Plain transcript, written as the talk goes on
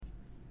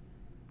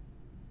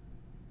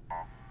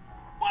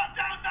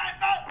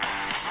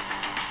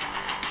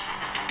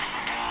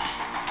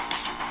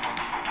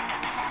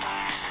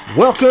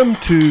Welcome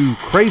to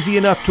Crazy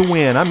Enough to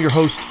Win. I'm your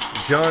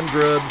host, John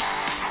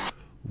Grubbs.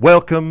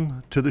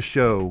 Welcome to the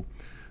show.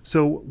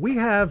 So we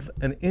have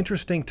an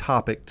interesting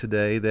topic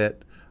today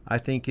that I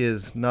think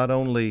is not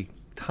only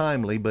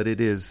timely, but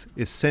it is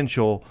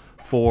essential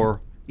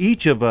for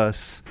each of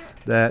us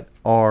that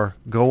are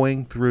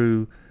going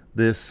through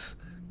this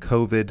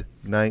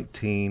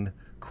COVID-19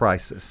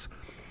 crisis.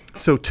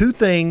 So two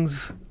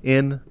things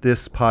in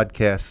this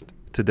podcast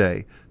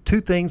today.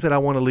 Two things that I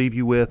want to leave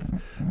you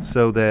with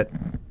so that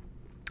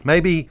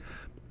maybe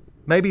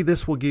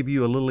this will give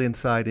you a little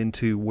insight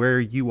into where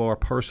you are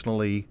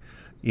personally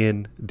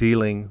in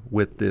dealing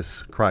with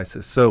this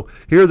crisis. So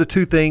here are the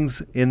two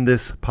things in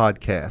this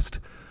podcast.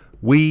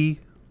 We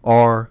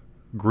are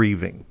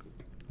grieving.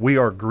 We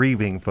are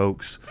grieving,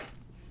 folks.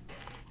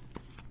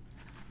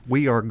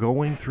 We are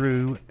going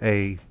through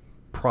a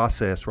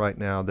process right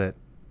now that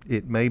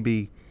it may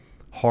be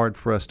hard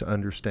for us to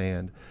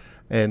understand.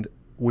 And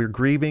we're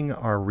grieving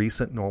our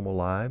recent normal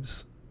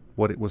lives,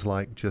 what it was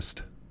like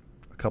just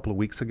a couple of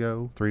weeks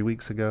ago, 3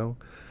 weeks ago.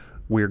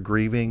 We're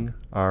grieving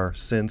our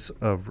sense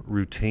of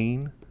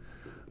routine.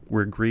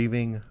 We're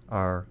grieving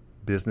our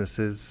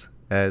businesses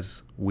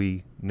as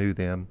we knew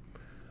them.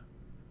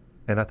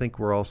 And I think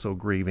we're also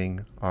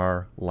grieving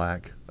our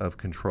lack of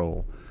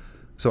control.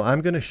 So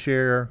I'm going to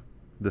share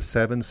the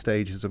 7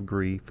 stages of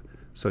grief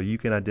so you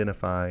can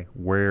identify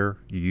where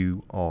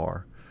you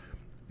are.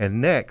 And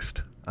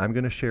next, I'm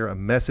going to share a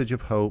message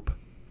of hope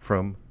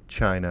from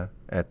China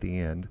at the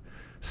end.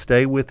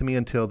 Stay with me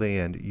until the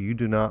end. You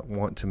do not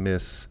want to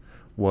miss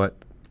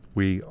what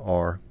we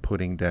are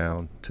putting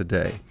down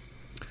today.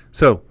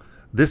 So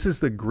this is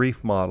the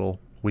grief model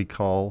we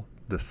call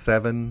the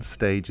 7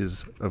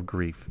 stages of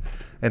grief.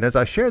 And as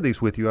I share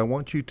these with you, I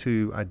want you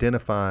to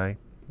identify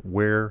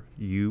where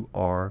you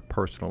are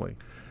personally.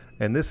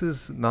 And this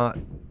is not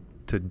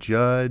to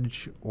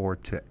judge or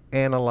to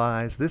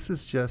analyze. This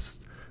is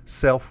just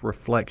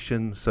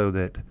self-reflection so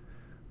that,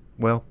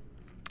 well,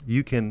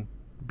 you can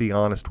be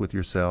honest with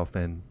yourself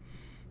and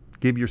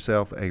give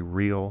yourself a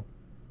real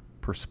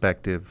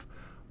perspective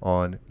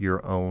on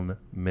your own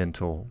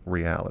mental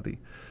reality.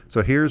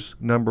 So here's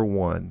number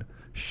 1,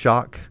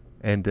 shock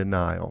and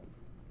denial.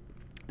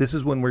 This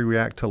is when we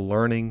react to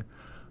learning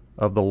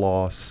of the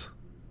loss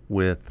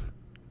with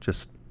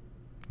just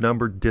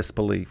numbered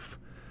disbelief.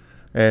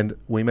 And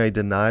we may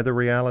deny the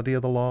reality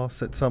of the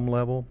loss at some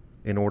level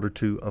in order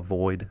to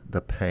avoid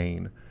the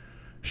pain.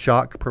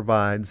 Shock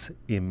provides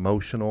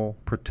emotional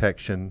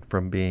protection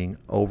from being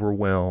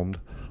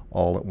overwhelmed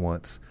all at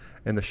once.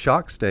 And the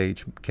shock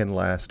stage can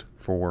last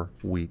for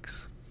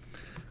weeks.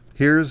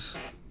 Here's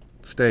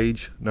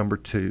stage number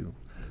 2,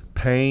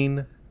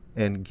 pain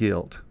and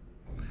guilt.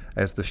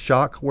 As the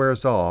shock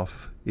wears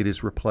off, it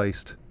is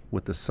replaced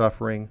with the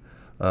suffering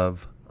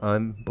of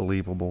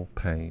unbelievable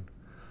pain.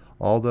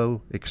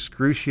 Although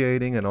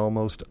excruciating and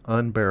almost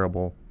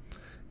unbearable,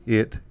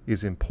 it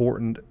is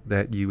important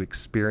that you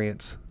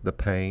experience the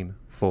pain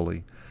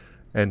fully.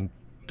 And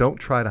don't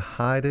try to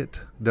hide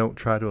it. Don't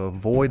try to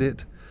avoid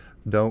it.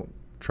 Don't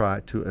try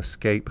to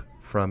escape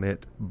from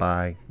it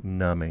by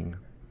numbing.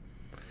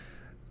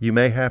 You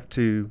may have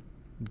to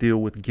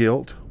deal with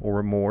guilt or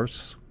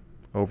remorse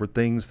over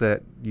things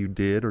that you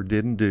did or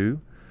didn't do.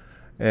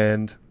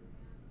 And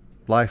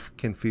life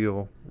can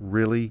feel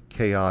really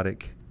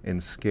chaotic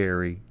and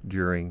scary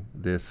during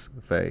this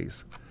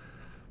phase.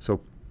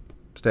 So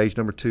stage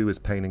number 2 is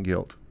pain and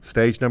guilt.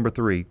 Stage number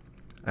 3,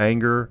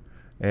 anger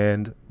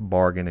and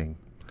bargaining.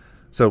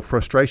 So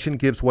frustration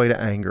gives way to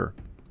anger.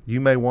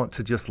 You may want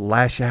to just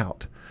lash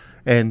out.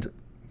 And,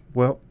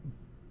 well,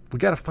 we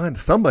got to find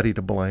somebody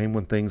to blame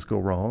when things go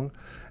wrong.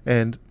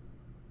 And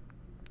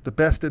the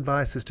best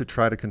advice is to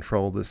try to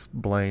control this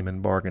blame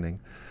and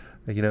bargaining.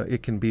 You know,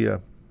 it can be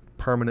a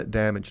permanent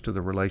damage to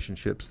the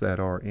relationships that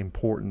are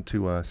important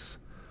to us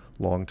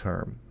long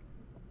term.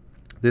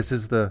 This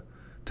is the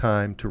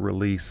time to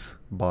release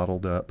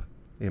bottled up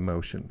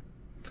emotion.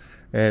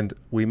 And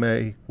we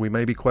may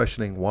be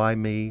questioning, why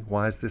me?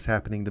 Why is this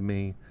happening to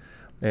me?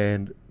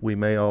 And we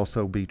may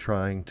also be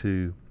trying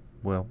to,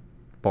 well,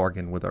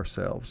 bargain with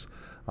ourselves.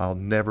 I'll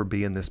never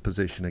be in this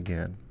position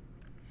again.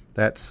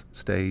 That's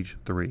stage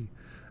 3,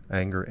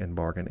 anger and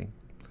bargaining.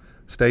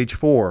 Stage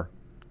 4,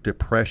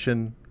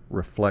 depression,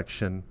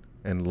 reflection,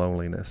 and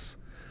loneliness.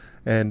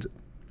 And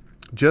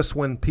just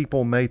when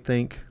people may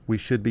think we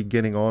should be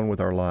getting on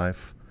with our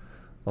life,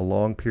 a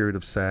long period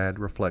of sad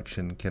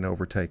reflection can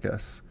overtake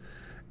us.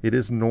 It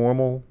is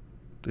normal.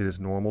 It is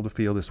normal to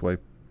feel this way.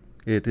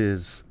 It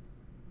is,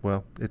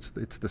 well, it's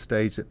the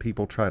stage that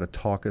people try to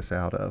talk us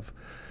out of.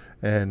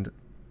 And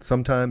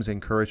sometimes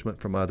encouragement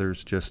from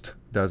others just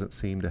doesn't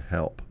seem to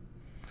help.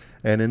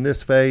 And in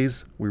this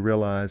phase, we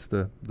realize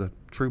the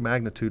true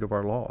magnitude of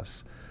our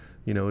loss.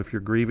 You know, if you're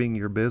grieving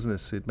your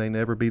business, it may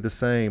never be the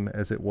same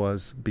as it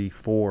was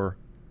before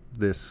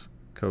this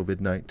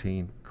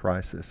COVID-19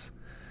 crisis.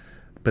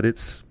 But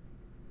it's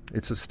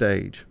a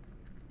stage.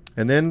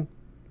 And then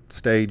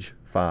stage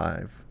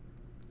 5,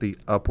 the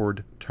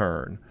upward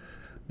turn.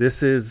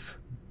 This is,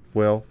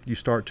 well, you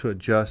start to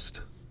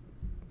adjust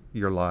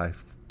your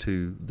life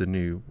to the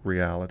new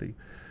reality.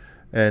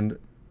 And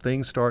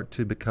things start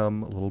to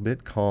become a little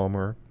bit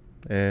calmer,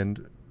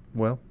 and,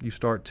 well, you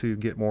start to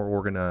get more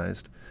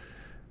organized.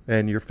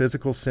 And your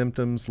physical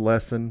symptoms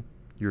lessen,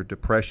 your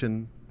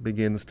depression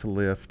begins to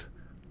lift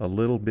a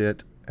little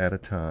bit at a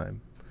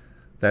time.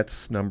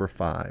 That's number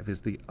 5,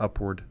 is the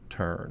upward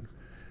turn.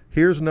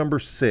 Here's number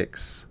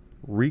 6,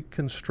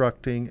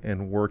 reconstructing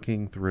and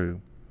working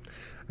through.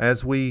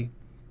 As we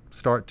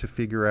start to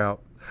figure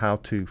out how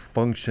to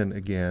function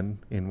again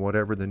in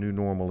whatever the new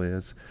normal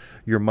is,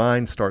 your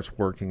mind starts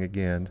working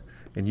again,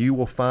 and you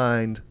will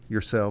find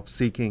yourself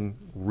seeking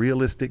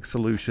realistic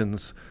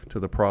solutions to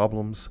the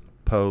problems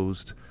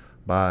posed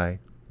by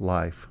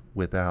life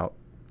without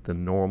the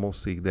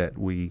normalcy that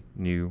we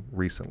knew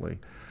recently.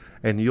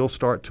 And you'll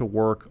start to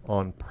work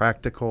on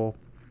practical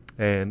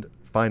and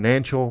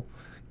financial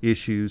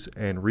issues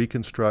and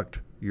reconstruct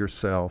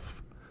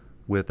yourself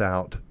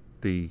without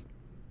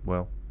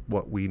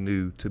what we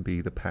knew to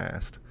be the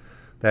past.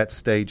 That's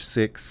stage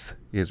 6,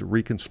 is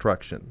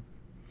reconstruction.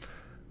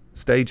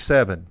 Stage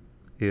 7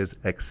 is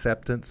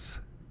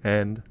acceptance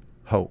and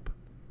hope.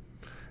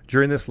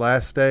 During this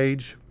last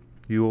stage,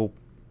 we're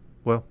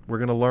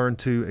going to learn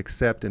to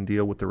accept and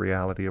deal with the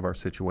reality of our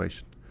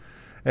situation.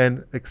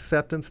 And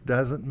acceptance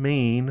doesn't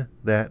mean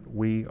that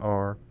we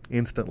are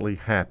instantly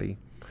happy.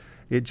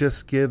 It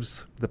just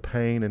gives the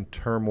pain and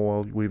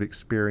turmoil we've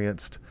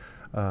experienced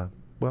a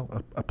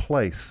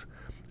place.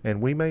 And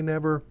we may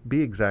never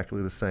be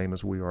exactly the same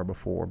as we are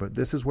before, but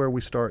this is where we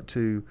start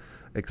to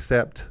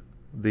accept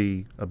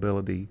the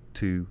ability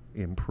to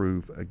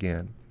improve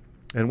again.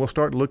 And we'll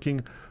start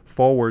looking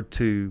forward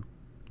to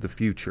the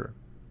future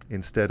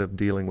instead of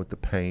dealing with the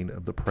pain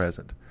of the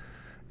present.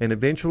 And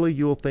eventually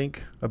you'll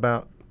think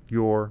about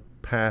your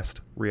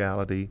past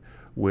reality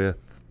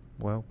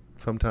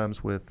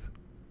sometimes with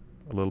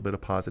a little bit of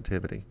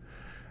positivity.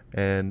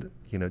 And,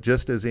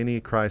 just as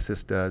any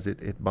crisis does,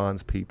 it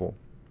bonds people.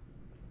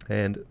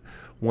 And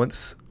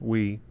once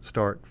we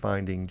start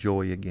finding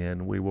joy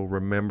again, we will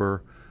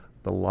remember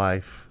the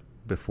life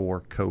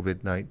before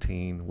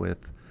COVID-19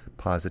 with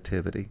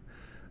positivity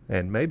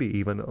and maybe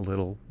even a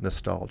little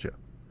nostalgia.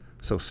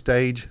 So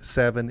stage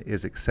 7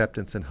 is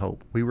acceptance and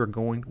hope. We're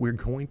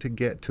going to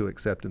get to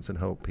acceptance and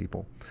hope,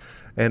 people.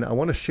 And I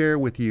want to share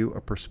with you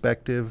a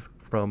perspective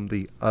from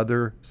the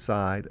other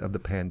side of the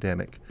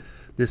pandemic.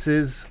 This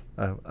is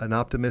an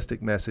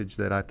optimistic message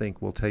that I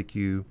think will take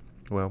you,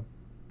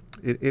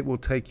 it will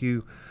take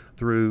you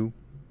through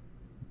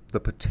the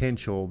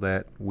potential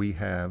that we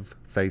have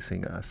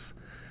facing us.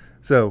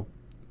 So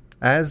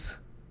as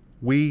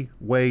we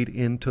wade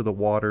into the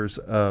waters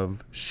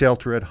of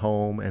shelter at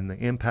home and the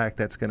impact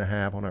that's going to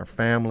have on our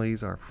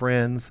families, our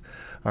friends,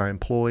 our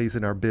employees,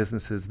 and our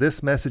businesses,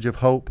 this message of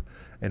hope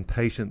and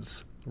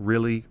patience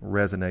really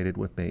resonated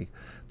with me.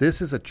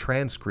 This is a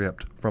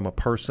transcript from a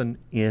person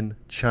in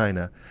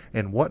China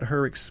and what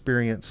her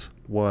experience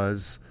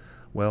was,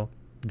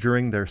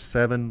 during their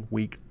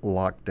 7-week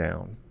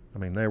lockdown.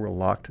 They were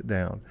locked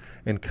down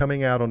and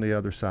coming out on the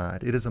other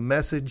side. It is a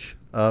message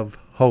of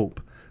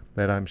hope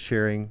that I'm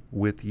sharing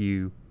with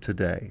you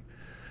today.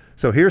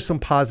 So here's some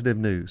positive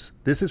news.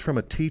 This is from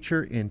a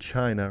teacher in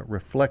China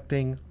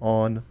reflecting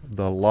on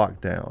the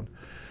lockdown.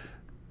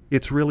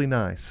 It's really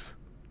nice.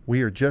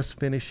 We are just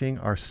finishing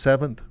our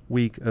 7th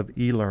week of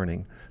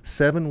e-learning,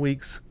 7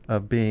 weeks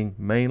of being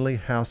mainly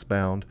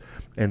housebound,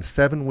 and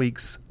 7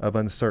 weeks of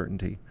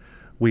uncertainty.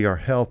 We are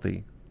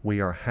healthy, we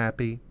are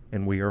happy,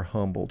 and we are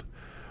humbled.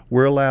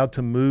 We're allowed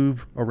to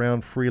move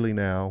around freely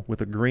now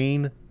with a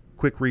green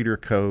quick reader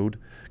code,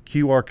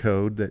 QR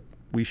code, that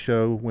we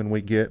show when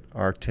we get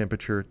our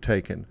temperature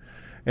taken.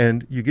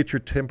 And you get your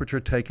temperature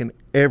taken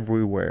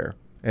everywhere,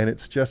 and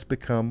it's just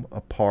become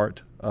a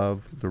part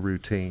of the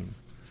routine.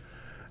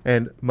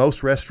 And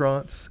most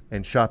restaurants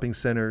and shopping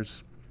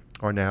centers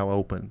are now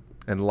open,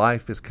 and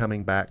life is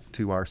coming back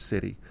to our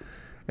city.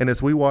 And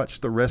as we watch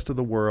the rest of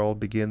the world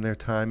begin their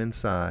time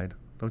inside,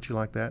 don't you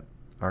like that?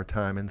 Our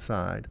time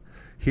inside.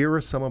 Here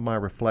are some of my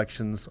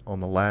reflections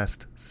on the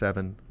last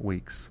 7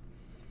 weeks.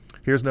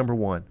 Here's number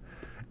 1.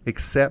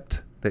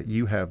 Accept that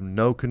you have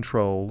no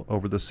control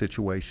over the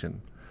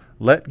situation.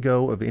 Let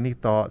go of any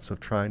thoughts of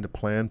trying to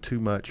plan too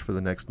much for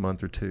the next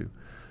month or 2.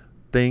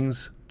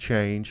 Things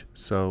change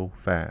so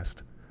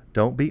fast.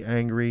 Don't be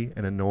angry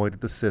and annoyed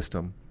at the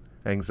system.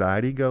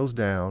 Anxiety goes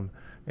down,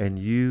 and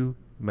you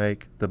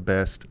make the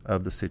best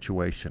of the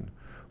situation,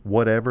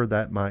 whatever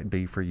that might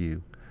be for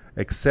you.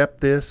 Accept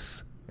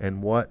this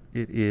and what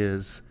it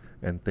is,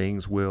 and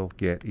things will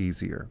get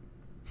easier.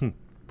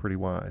 Pretty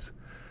wise.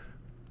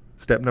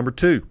 Step number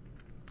 2,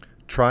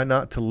 try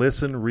not to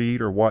listen,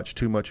 read, or watch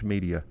too much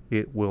media.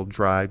 It will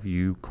drive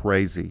you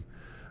crazy.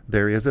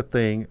 There is a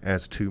thing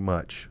as too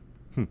much.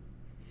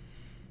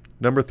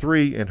 Number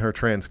 3 in her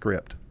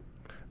transcript.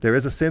 There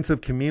is a sense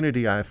of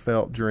community I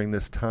felt during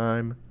this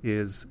time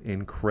is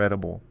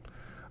incredible.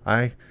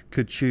 I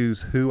could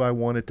choose who I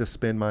wanted to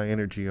spend my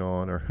energy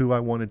on or who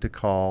I wanted to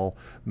call,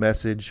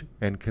 message,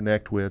 and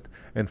connect with,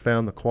 and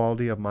found the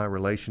quality of my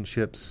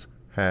relationships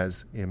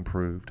has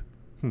improved.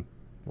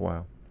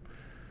 Wow.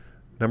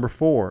 Number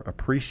 4,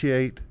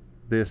 appreciate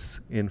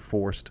this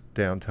enforced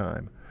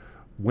downtime.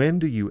 When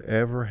do you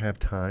ever have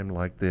time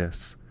like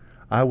this?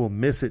 I will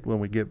miss it when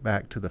we get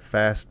back to the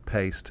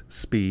fast-paced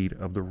speed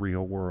of the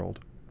real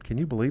world. Can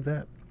you believe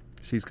that?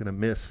 She's going to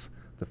miss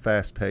the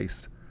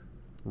fast-paced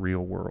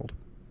real world.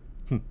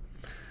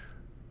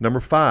 Number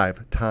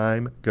 5,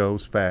 time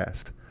goes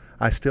fast.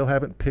 I still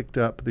haven't picked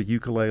up the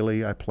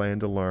ukulele I plan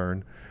to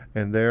learn,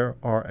 and there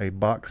are a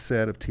box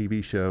set of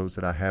TV shows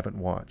that I haven't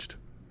watched.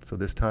 So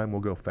this time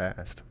will go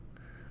fast.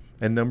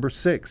 And number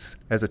 6,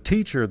 as a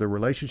teacher, the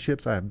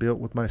relationships I have built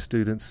with my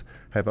students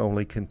have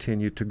only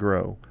continued to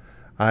grow.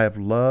 I have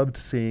loved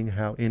seeing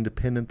how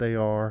independent they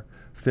are,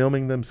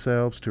 filming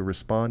themselves to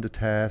respond to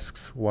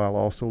tasks while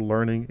also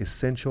learning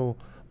essential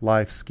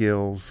life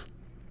skills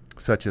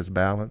such as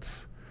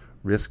balance,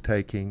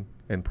 risk-taking,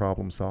 and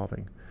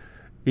problem-solving,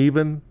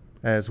 even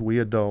as we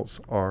adults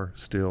are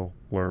still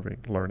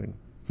learning.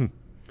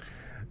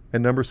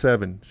 And number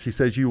 7, she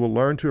says, you will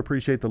learn to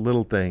appreciate the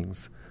little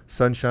things,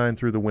 sunshine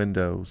through the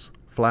windows,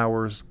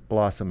 flowers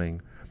blossoming,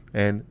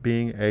 and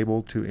being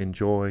able to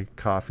enjoy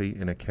coffee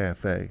in a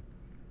cafe.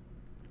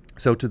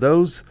 So to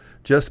those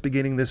just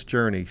beginning this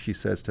journey, she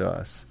says to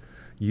us,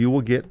 you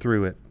will get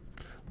through it.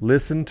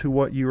 Listen to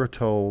what you are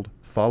told,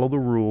 follow the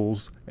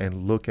rules,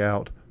 and look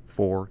out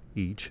for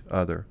each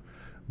other.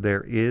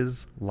 There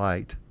is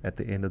light at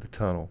the end of the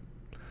tunnel.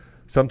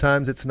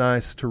 Sometimes it's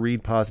nice to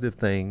read positive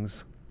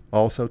things,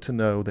 also to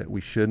know that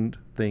we shouldn't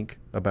think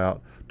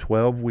about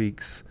 12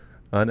 weeks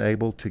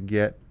unable to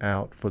get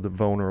out for the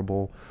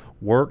vulnerable.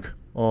 Work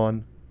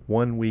on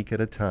 1 week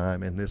at a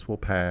time, and this will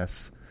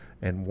pass.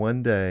 And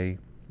one day,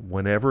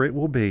 whenever it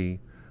will be,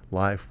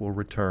 life will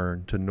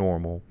return to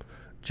normal.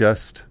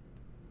 Just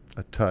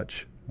a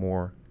touch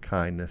more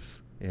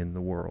kindness in the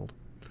world.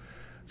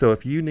 So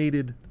if you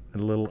needed a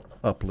little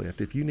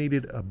uplift, if you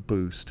needed a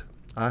boost,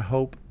 I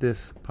hope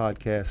this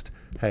podcast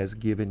has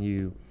given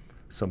you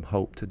some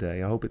hope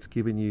today. I hope it's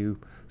given you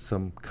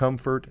some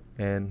comfort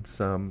and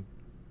some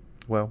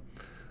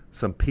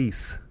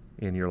peace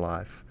in your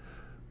life.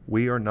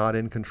 We are not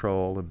in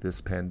control of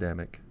this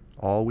pandemic.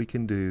 All we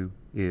can do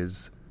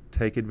is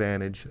take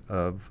advantage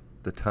of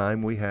the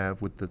time we have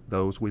with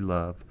those we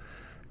love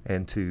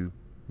and to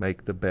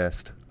make the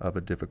best of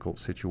a difficult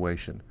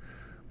situation.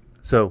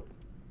 So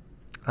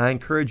I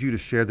encourage you to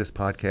share this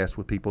podcast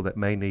with people that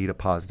may need a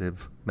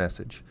positive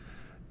message.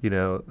 You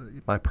know,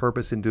 my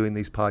purpose in doing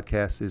these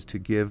podcasts is to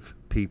give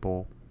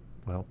people,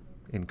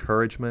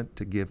 encouragement,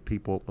 to give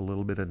people a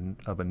little bit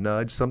of a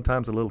nudge.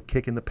 Sometimes a little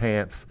kick in the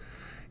pants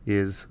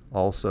is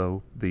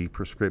also the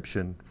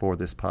prescription for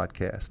this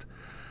podcast.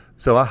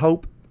 So I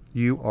hope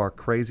you are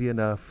crazy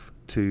enough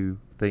to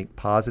think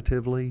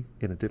positively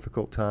in a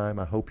difficult time.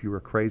 I hope you are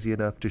crazy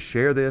enough to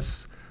share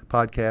this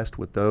podcast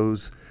with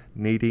those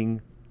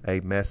needing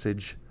a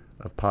message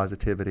of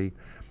positivity.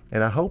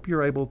 And I hope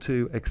you're able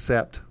to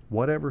accept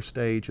whatever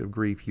stage of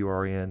grief you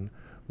are in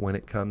when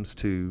it comes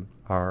to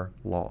our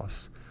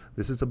loss.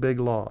 This is a big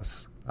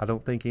loss. I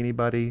don't think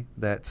anybody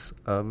that's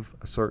of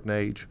a certain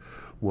age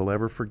will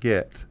ever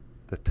forget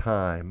the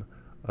time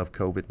of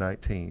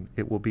COVID-19.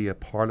 It will be a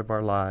part of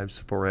our lives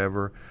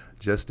forever,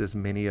 just as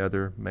many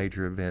other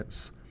major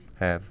events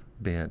have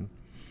been.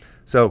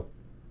 So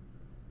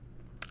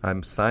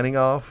I'm signing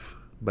off,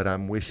 but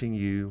I'm wishing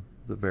you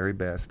the very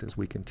best as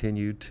we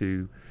continue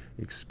to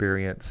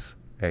experience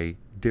a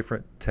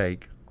different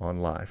take on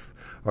life.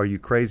 Are you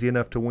crazy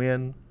enough to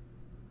win?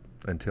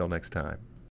 Until next time.